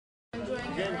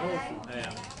getting wholesome. I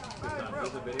am. Good time.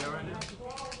 There's a video right now.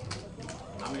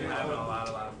 I'm having a lot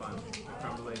of fun. The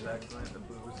creme brulee is excellent. The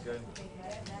food was good.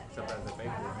 Except as a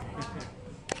bakery.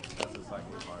 That's just like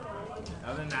the part. Right?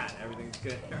 Other than that, everything's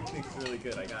good. Everything's really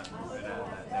good. I got rid of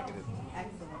that negative.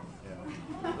 Excellent. Yeah.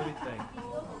 What do you think?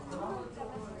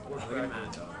 Look at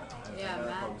Matt though. Yeah,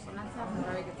 Matt's having a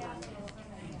very good time.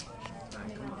 Matt,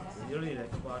 come on. You don't need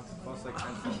Xbox. It costs like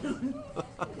 10 cents.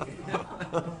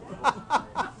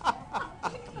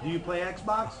 Do you play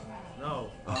Xbox? No.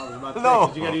 Oh, I was about to No. say,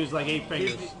 'cause you gotta use like 8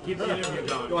 fingers. Keep the interview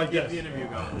going. Go like Keep this. the interview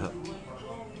going.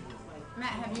 Matt,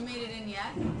 have you made it in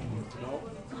yet?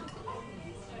 Nope.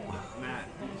 Matt,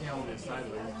 you can't hold it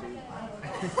sideways, too.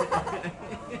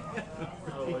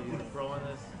 Oh, what, you throwing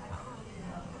this?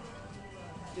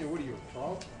 Yeah, what are you, a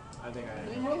pro? I think I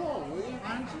Leave am. me alone, will you?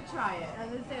 Why don't you try it? I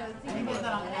was gonna say, let's see You if can get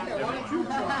that on camera. Yeah, why don't you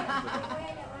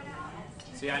try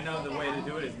See, I know the way to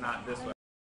do it is not this way.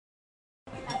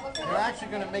 They're actually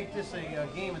going to make this a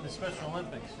game in the Special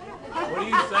Olympics. What are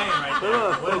you saying right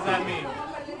there? What does that mean?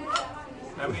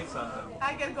 That means something.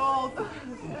 I get gold.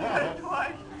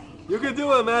 You can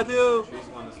do it, Matthew. She's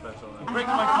won the special You're Olympics.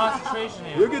 breaking my concentration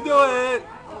You here. can do it.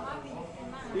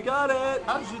 You got it.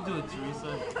 How did you do it,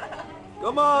 Teresa?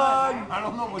 Come on. I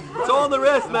don't know what's It's all on the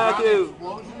wrist, Matthew.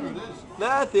 Explosion or this?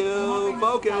 Matthew,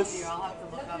 focus. I'll have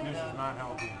to look up This is not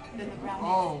healthy. the brownie.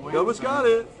 Oh, wait. You almost got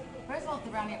it. First of all, it's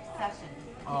the brownie obsession.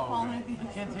 Oh, I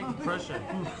can't take the pressure.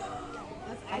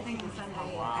 I think the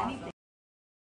Sunday, anything.